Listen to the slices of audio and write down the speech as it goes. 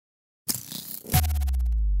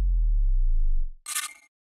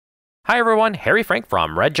Hi everyone, Harry Frank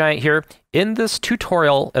from Red Giant here. In this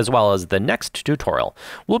tutorial, as well as the next tutorial,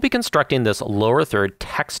 we'll be constructing this lower third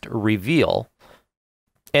text reveal.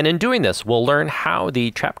 And in doing this, we'll learn how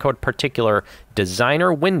the Trapcode Particular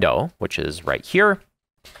designer window, which is right here,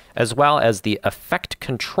 as well as the effect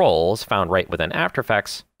controls found right within After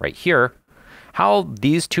Effects, right here, how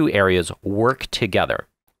these two areas work together.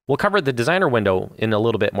 We'll cover the designer window in a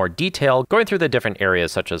little bit more detail, going through the different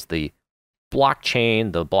areas such as the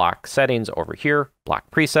blockchain, the block settings over here,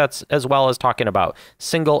 block presets, as well as talking about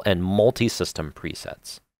single and multi-system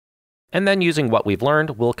presets. And then using what we've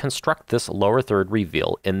learned, we'll construct this lower third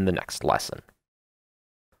reveal in the next lesson.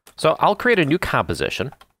 So I'll create a new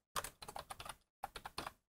composition.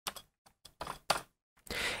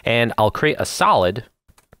 And I'll create a solid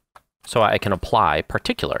so I can apply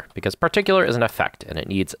particular, because particular is an effect and it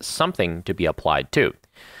needs something to be applied to.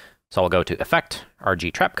 So I'll go to Effect,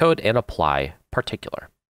 RG Trapcode, and apply Particular.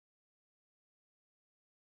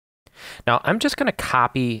 Now I'm just going to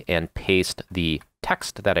copy and paste the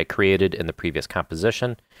text that I created in the previous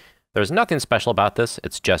composition. There's nothing special about this.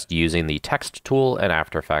 It's just using the text tool in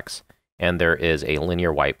After Effects, and there is a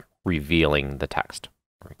linear wipe revealing the text.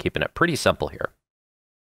 We're keeping it pretty simple here.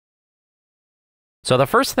 So the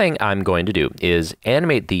first thing I'm going to do is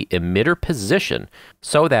animate the emitter position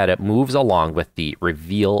so that it moves along with the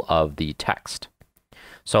reveal of the text.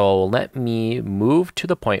 So let me move to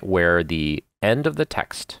the point where the end of the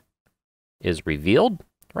text is revealed,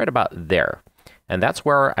 right about there. And that's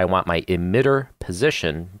where I want my emitter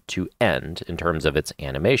position to end in terms of its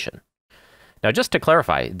animation. Now, just to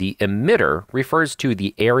clarify, the emitter refers to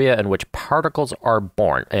the area in which particles are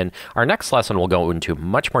born. And our next lesson will go into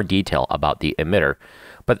much more detail about the emitter.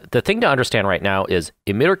 But the thing to understand right now is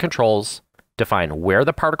emitter controls define where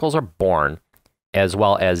the particles are born, as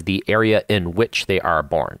well as the area in which they are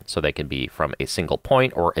born. So they can be from a single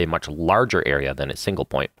point or a much larger area than a single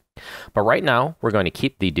point. But right now, we're going to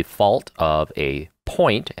keep the default of a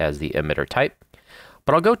point as the emitter type.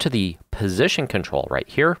 But I'll go to the position control right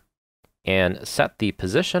here and set the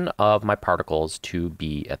position of my particles to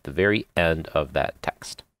be at the very end of that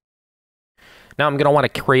text. Now I'm going to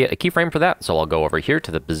want to create a keyframe for that, so I'll go over here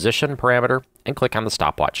to the position parameter and click on the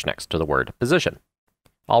stopwatch next to the word position.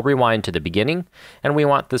 I'll rewind to the beginning, and we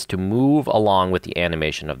want this to move along with the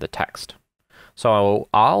animation of the text. So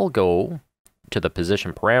I'll go to the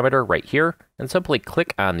position parameter right here and simply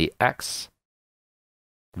click on the X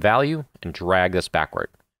value and drag this backward.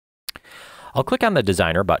 I'll click on the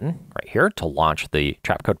designer button right here to launch the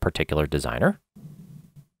Trapcode Particular designer.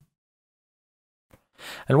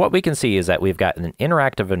 And what we can see is that we've got an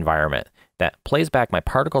interactive environment that plays back my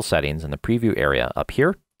particle settings in the preview area up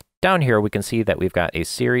here. Down here, we can see that we've got a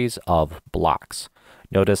series of blocks.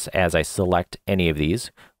 Notice as I select any of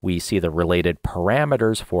these, we see the related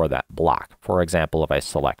parameters for that block. For example, if I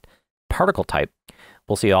select particle type,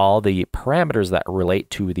 we'll see all the parameters that relate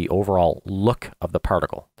to the overall look of the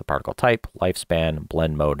particle type, lifespan,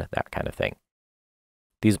 blend mode, that kind of thing.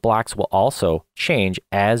 These blocks will also change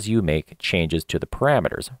as you make changes to the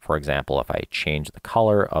parameters. For example, if I change the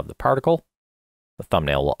color of the particle, the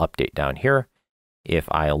thumbnail will update down here.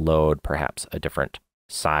 If I load perhaps a different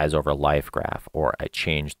size over life graph, or I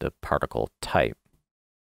change the particle type,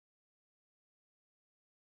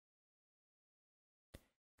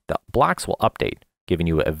 the blocks will update, giving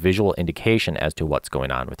you a visual indication as to what's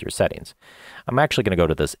going on with your settings. I'm actually going to go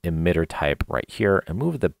to this emitter type right here and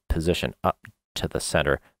move the position up to the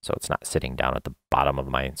center so it's not sitting down at the bottom of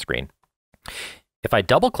my screen. If I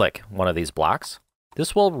double click one of these blocks,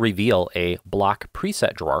 this will reveal a block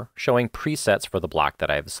preset drawer showing presets for the block that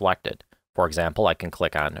I've selected. For example, I can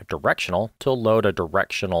click on directional to load a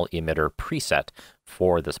directional emitter preset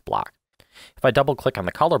for this block. If I double click on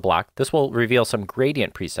the color block, this will reveal some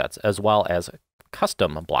gradient presets as well as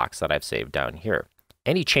custom blocks that I've saved down here.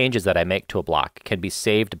 Any changes that I make to a block can be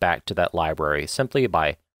saved back to that library simply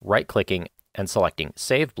by right-clicking and selecting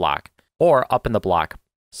Save Block, or up in the block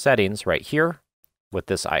settings right here with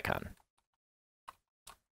this icon.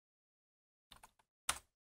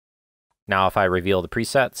 Now if I reveal the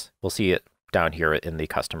presets, we'll see it down here in the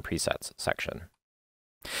Custom Presets section.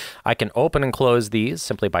 I can open and close these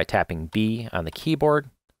simply by tapping B on the keyboard,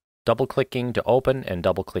 double-clicking to open and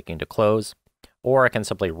double-clicking to close, or I can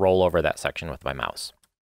simply roll over that section with my mouse.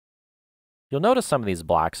 You'll notice some of these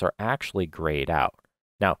blocks are actually grayed out.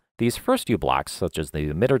 Now, these first few blocks, such as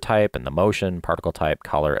the emitter type and the motion, particle type,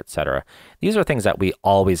 color, etc., these are things that we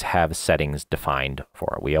always have settings defined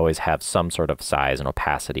for. We always have some sort of size and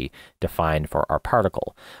opacity defined for our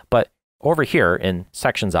particle. But over here in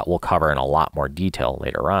sections that we'll cover in a lot more detail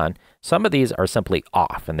later on, some of these are simply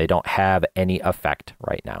off and they don't have any effect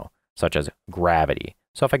right now. such as gravity.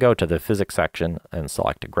 So if I go to the physics section and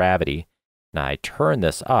select gravity, and I turn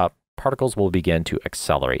this up, particles will begin to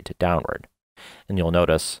accelerate downward. And you'll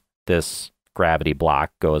notice this gravity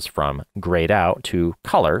block goes from grayed out to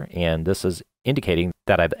color, and this is indicating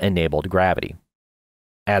that I've enabled gravity.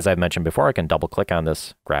 As I've mentioned before, I can double click on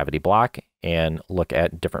this gravity block and look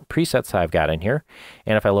at different presets I've got in here.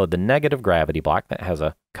 And if I load the negative gravity block, that has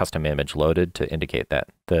a custom image loaded to indicate that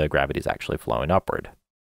the gravity is actually flowing upward.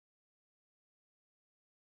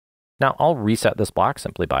 Now I'll reset this block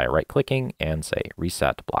simply by right-clicking and say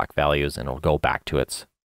reset block values, and it'll go back to its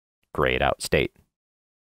grayed out state.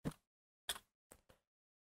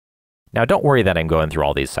 Now don't worry that I'm going through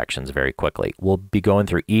all these sections very quickly. We'll be going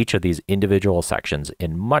through each of these individual sections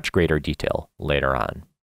in much greater detail later on.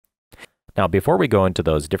 Now before we go into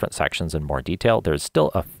those different sections in more detail, there's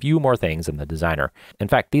still a few more things in the designer. In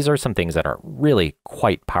fact, these are some things that are really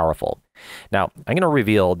quite powerful. Now I'm going to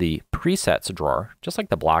reveal the presets drawer, just like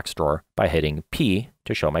the blocks drawer, by hitting P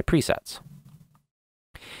to show my presets.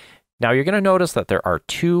 Now you're going to notice that there are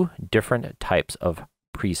two different types of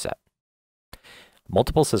preset: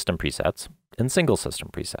 multiple system presets and single system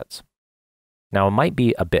presets. Now it might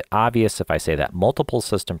be a bit obvious if I say that multiple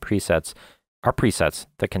system presets are presets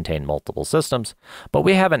that contain multiple systems, but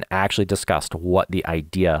we haven't actually discussed what the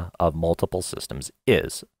idea of multiple systems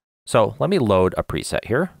is. So let me load a preset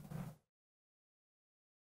here.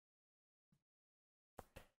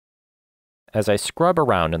 As I scrub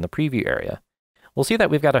around in the preview area, we'll see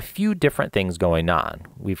that we've got a few different things going on.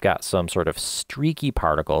 We've got some sort of streaky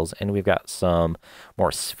particles, and we've got some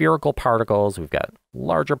more spherical particles. We've got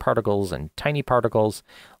larger particles and tiny particles,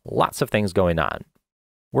 lots of things going on.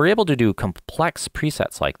 We're able to do complex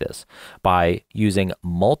presets like this by using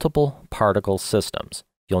multiple particle systems.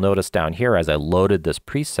 You'll notice down here as I loaded this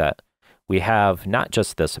preset, we have not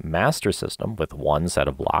just this master system with one set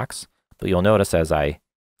of blocks, but you'll notice as I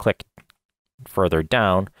click further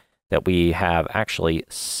down that we have actually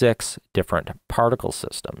 6 different particle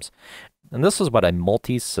systems. And this is what a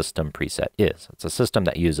multi-system preset is. It's a system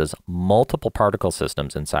that uses multiple particle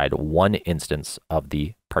systems inside one instance of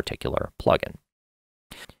the particular plugin.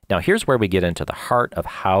 Now here's where we get into the heart of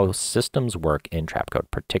how systems work in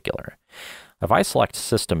Trapcode Particular. If I select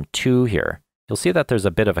System 2 here, you'll see that there's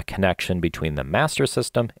a bit of a connection between the master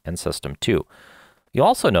system and System 2. You'll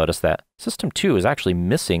also notice that System 2 is actually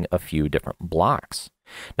missing a few different blocks.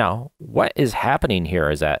 Now, what is happening here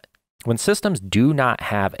is that when systems do not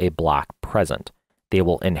have a block present, they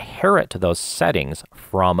will inherit those settings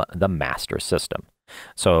from the master system.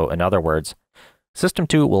 So in other words, System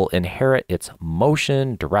 2 will inherit its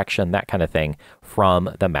motion, direction, that kind of thing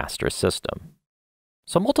from the master system.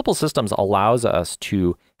 So multiple systems allows us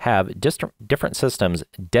to have different systems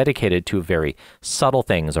dedicated to very subtle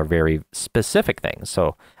things or very specific things.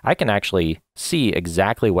 So I can actually see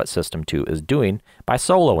exactly what System 2 is doing by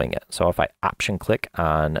soloing it. So if I option click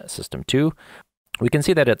on System 2, we can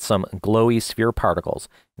see that it's some glowy sphere particles,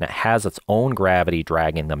 and it has its own gravity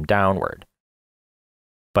dragging them downward.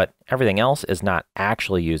 But everything else is not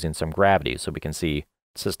actually using some gravity. So we can see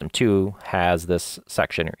System 2 has this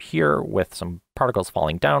section here with some particles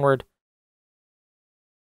falling downward,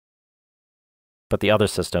 but the other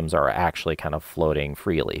systems are actually kind of floating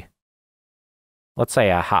freely. Let's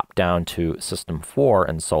say I hop down to System 4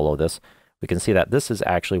 and solo this. We can see that this is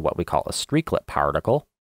actually what we call a streaklet particle,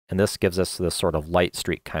 and this gives us this sort of light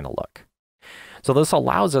streak kind of look. So this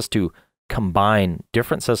allows us to combine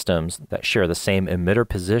different systems that share the same emitter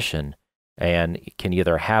position and can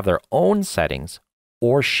either have their own settings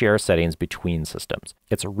or share settings between systems.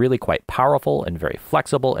 It's really quite powerful and very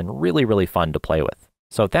flexible and really, really fun to play with.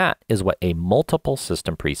 So that is what a multiple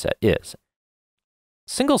system preset is.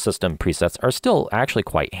 Single system presets are still actually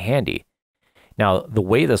quite handy. Now, the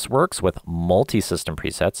way this works with multi-system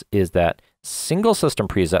presets is that single system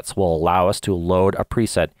presets will allow us to load a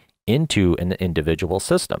preset into an individual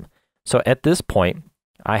system. So at this point,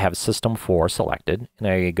 I have System 4 selected, and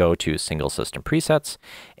I go to Single System Presets,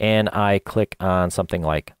 and I click on something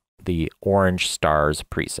like the Orange Stars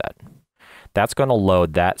preset. That's going to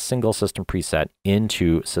load that single system preset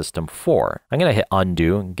into System 4. I'm going to hit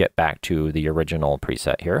Undo and get back to the original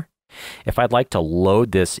preset here. If I'd like to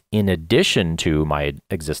load this in addition to my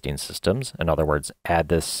existing systems, in other words, add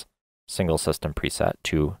this single system preset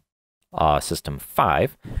to System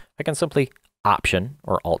 5, I can simply Option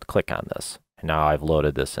or Alt click on this. And now I've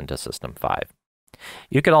loaded this into System 5.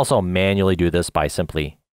 You could also manually do this by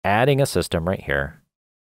simply adding a system right here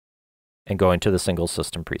and going to the single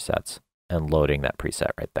system presets and loading that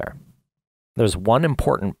preset right there. There's one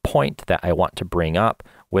important point that I want to bring up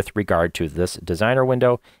with regard to this designer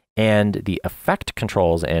window, and the effect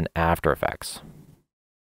controls in After Effects.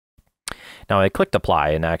 Now I clicked apply,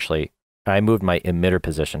 and actually I moved my emitter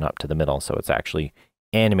position up to the middle, so it's actually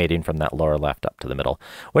animating from that lower left up to the middle,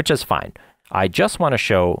 which is fine. I just want to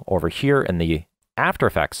show over here in the After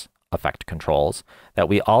Effects effect controls that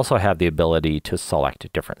we also have the ability to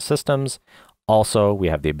select different systems. Also, we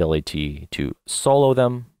have the ability to solo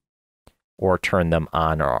them or turn them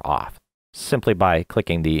on or off, simply by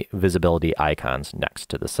clicking the visibility icons next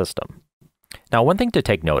to the system. Now, one thing to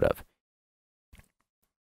take note of: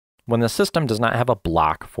 when the system does not have a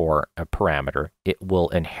block for a parameter, it will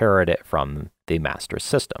inherit it from the master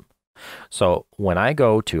system. So when I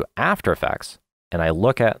go to After Effects and I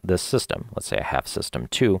look at this system, let's say I have system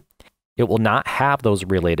 2, it will not have those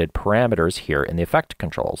related parameters here in the effect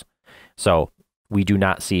controls. So we do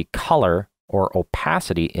not see color or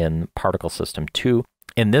opacity in particle system 2.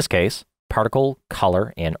 In this case, particle,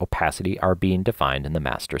 color, and opacity are being defined in the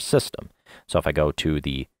master system. So if I go to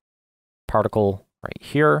the particle right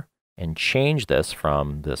here and change this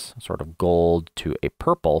from this sort of gold to a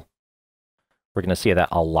purple, we're going to see that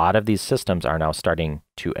a lot of these systems are now starting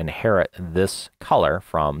to inherit this color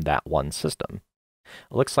from that one system.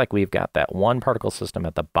 It looks like we've got that one particle system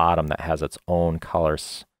at the bottom that has its own color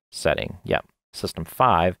setting. Yeah, system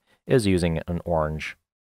 5 is using an orange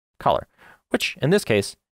color, which in this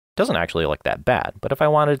case doesn't actually look that bad. But if I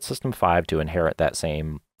wanted system 5 to inherit that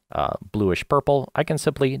same bluish purple, I can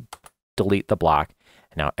simply delete the block.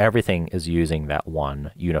 And now everything is using that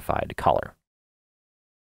one unified color.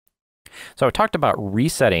 So I talked about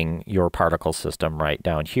resetting your particle system right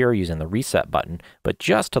down here using the reset button, but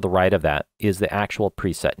just to the right of that is the actual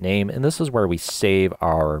preset name, and this is where we save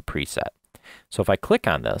our preset. So if I click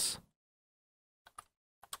on this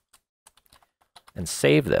and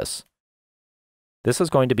save this, this is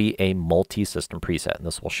going to be a multi-system preset, and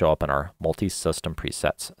this will show up in our multi-system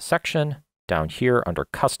presets section down here under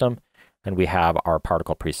custom, and we have our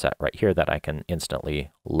particle preset right here that I can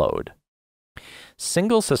instantly load.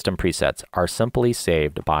 Single system presets are simply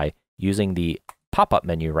saved by using the pop-up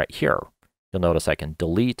menu right here. You'll notice I can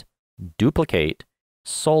delete, duplicate,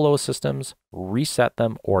 solo systems, reset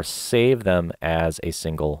them, or save them as a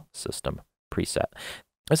single system preset.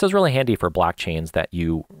 This is really handy for blockchains that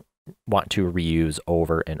you want to reuse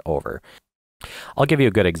over and over. I'll give you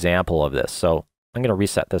a good example of this. So I'm going to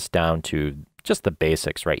reset this down to just the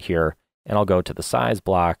basics right here. And I'll go to the size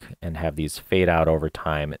block and have these fade out over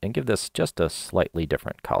time and give this just a slightly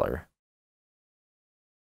different color.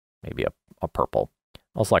 Maybe a purple.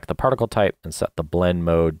 I'll select the particle type and set the blend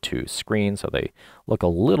mode to screen so they look a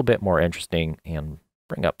little bit more interesting, and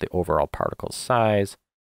bring up the overall particle size.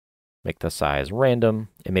 Make the size random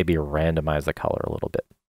and maybe randomize the color a little bit.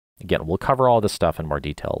 Again, we'll cover all this stuff in more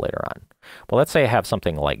detail later on. But let's say I have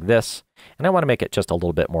something like this and I want to make it just a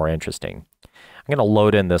little bit more interesting. I'm going to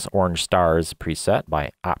load in this orange stars preset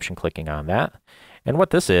by option clicking on that. And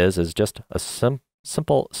what this is just a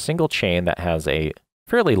simple single chain that has a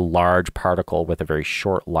fairly large particle with a very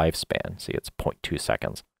short lifespan. See, it's 0.2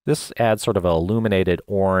 seconds. This adds sort of an illuminated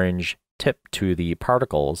orange tip to the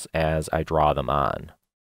particles as I draw them on.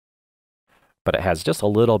 But it has just a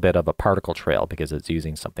little bit of a particle trail because it's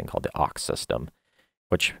using something called the aux system,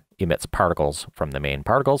 which emits particles from the main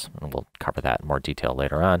particles. And we'll cover that in more detail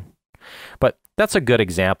later on. But that's a good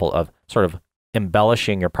example of sort of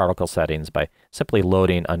embellishing your particle settings by simply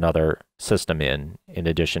loading another system in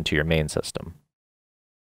addition to your main system.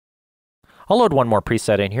 I'll load one more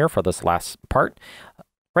preset in here for this last part.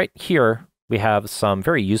 Right here, we have some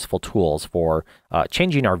very useful tools for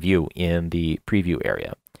changing our view in the preview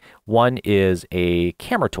area. One is a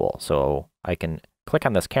camera tool. So I can click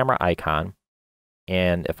on this camera icon,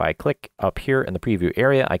 and if I click up here in the preview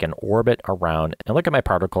area, I can orbit around and look at my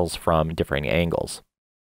particles from differing angles.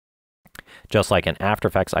 Just like in After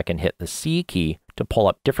Effects, I can hit the C key to pull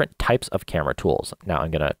up different types of camera tools. Now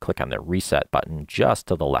I'm going to click on the reset button just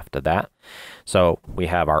to the left of that. So we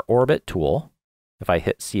have our orbit tool. If I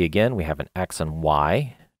hit C again, we have an X and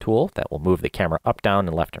Y tool that will move the camera up, down,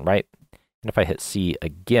 and left and right. And if I hit C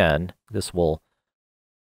again, this will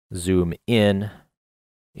zoom in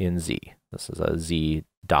Z. This is a Z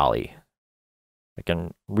dolly. I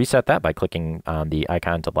can reset that by clicking on the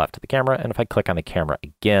icon to the left of the camera. And if I click on the camera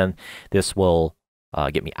again, this will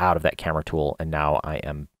get me out of that camera tool. And now I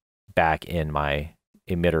am back in my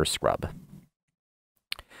emitter scrub.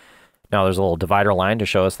 Now there's a little divider line to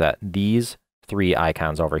show us that these three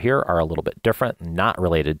icons over here are a little bit different, not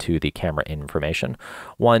related to the camera information.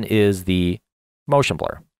 One is the motion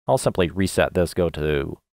blur. I'll simply reset this, go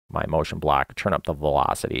to my motion block, turn up the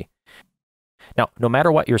velocity. Now, no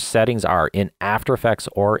matter what your settings are in After Effects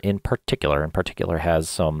or in Particular has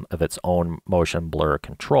some of its own motion blur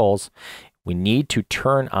controls, we need to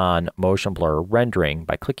turn on motion blur rendering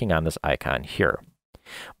by clicking on this icon here.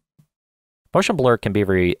 Motion blur can be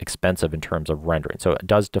very expensive in terms of rendering, so it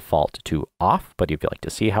does default to off, but if you'd like to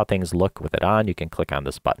see how things look with it on, you can click on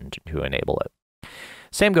this button to enable it.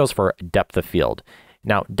 Same goes for depth of field.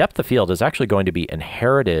 Now, depth of field is actually going to be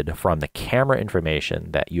inherited from the camera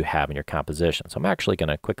information that you have in your composition. So I'm actually going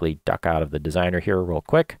to quickly duck out of the designer here real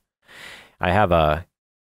quick. I have a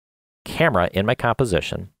camera in my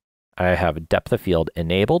composition. I have depth of field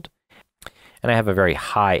enabled, and I have a very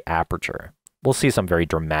high aperture. We'll see some very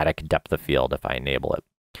dramatic depth of field if I enable it.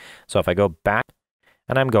 So if I go back,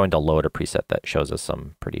 and I'm going to load a preset that shows us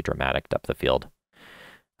some pretty dramatic depth of field.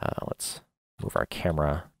 Let's move our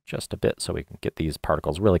camera just a bit so we can get these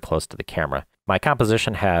particles really close to the camera. My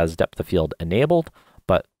composition has depth of field enabled,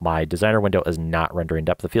 but my designer window is not rendering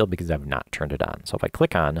depth of field because I've not turned it on. So if I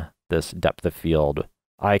click on this depth of field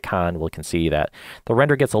icon, we can see that the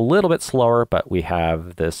render gets a little bit slower, but we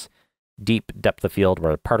have this deep depth of field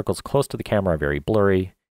where particles close to the camera are very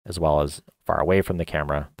blurry, as well as far away from the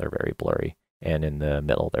camera, they're very blurry, and in the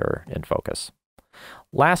middle, they're in focus.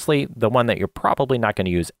 Lastly, the one that you're probably not going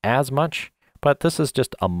to use as much, but this is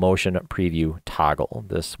just a motion preview toggle.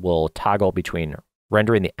 This will toggle between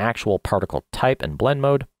rendering the actual particle type in blend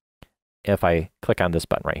mode. If I click on this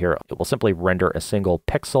button right here, it will simply render a single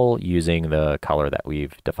pixel using the color that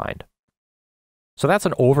we've defined. So that's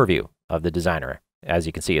an overview of the designer. As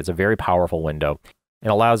you can see, it's a very powerful window. It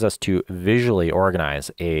allows us to visually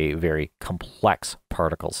organize a very complex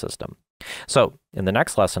particle system. So in the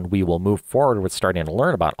next lesson, we will move forward with starting to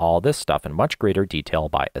learn about all this stuff in much greater detail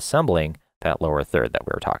by assembling that lower third that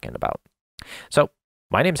we were talking about. So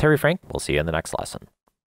my name is Harry Frank. We'll see you in the next lesson.